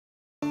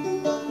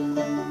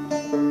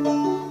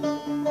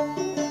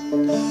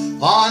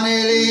For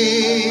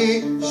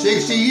nearly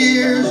 60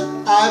 years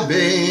I've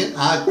been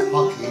a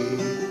cocky.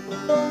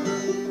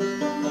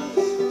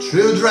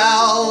 Through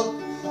drought,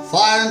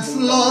 fire and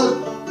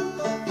flood,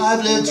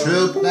 I've lived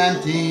through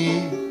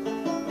plenty.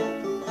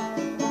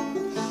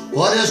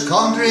 But this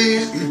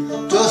country's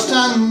dust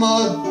and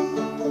mud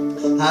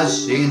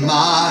has seen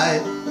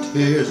my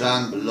tears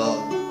and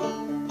blood.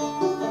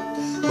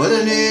 But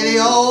it's nearly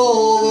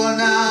over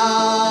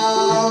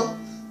now,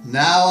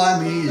 now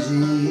I'm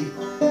easy.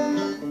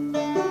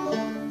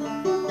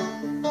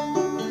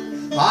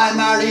 I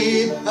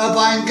married a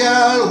fine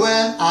girl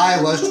when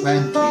I was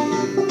 20.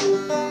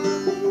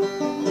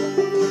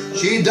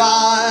 She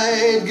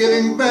died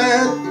giving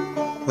birth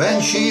when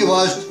she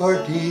was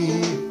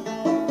 30.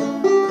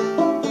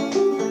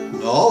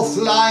 No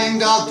flying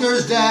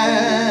doctors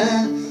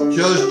then,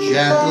 just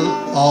gentle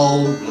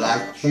old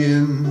Black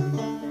Jim.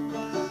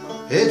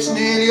 It's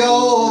nearly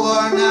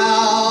over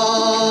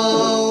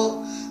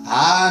now,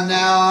 and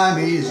now I'm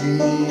easy.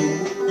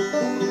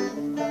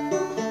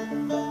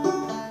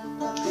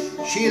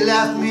 She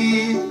left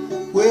me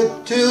with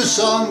 2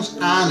 sons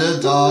and a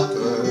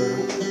daughter,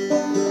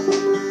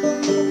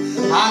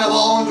 and a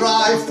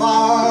bone-dry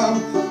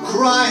farm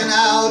crying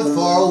out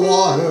for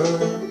water.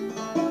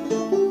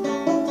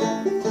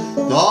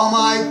 Though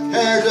my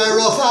cares are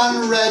rough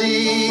and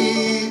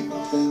ready,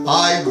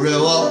 I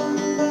grew up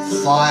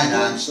fine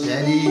and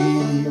steady.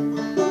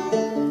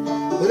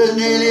 But it's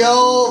nearly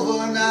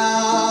over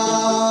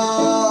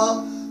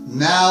now,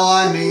 now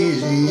I'm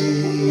easy.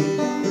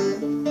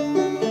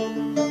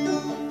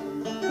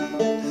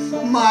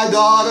 My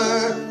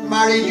daughter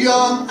married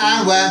young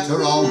and went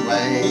her own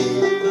way.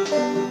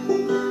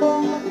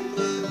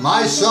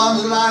 My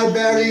sons lie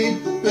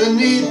buried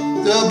beneath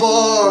the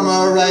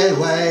Burma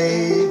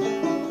Railway.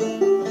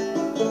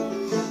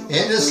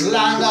 In this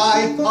land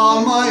I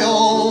call my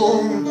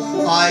own,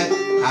 I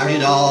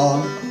carried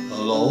on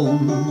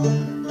alone.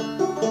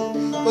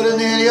 But it's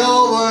nearly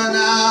over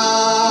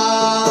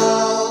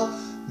now,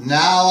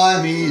 now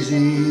I'm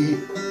easy.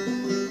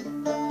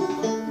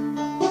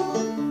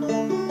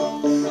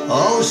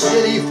 Oh,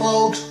 city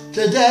folks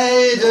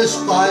today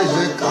despise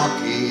the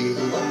cocky,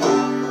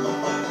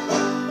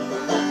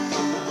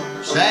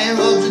 saying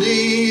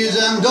subsidies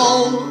and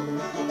dole,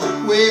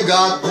 we've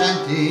got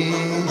plenty.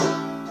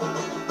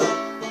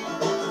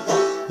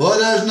 But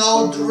there's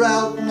no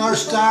drought nor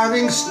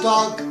starving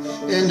stock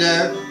in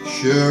their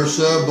sure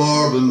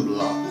suburban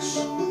blocks.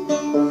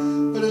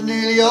 But it's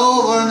nearly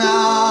over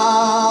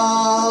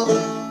now,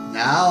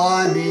 now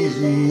I'm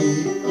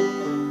easy.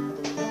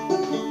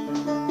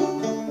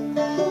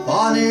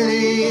 For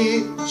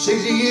nearly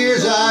 60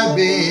 years I've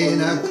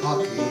been a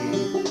cocky.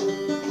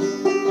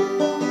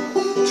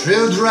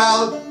 Through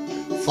drought,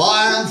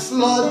 fire and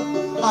flood,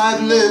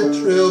 I've lived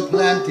through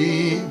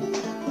plenty.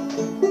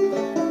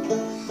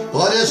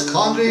 But this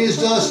country's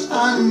dust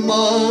and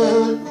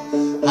mud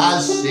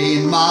has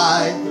seen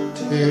my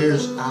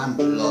tears and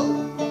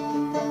blood.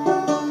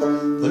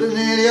 But it's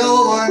nearly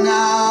over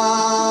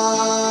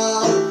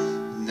now,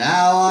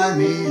 now I'm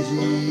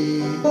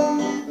easy.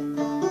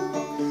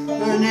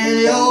 It's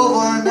nearly over.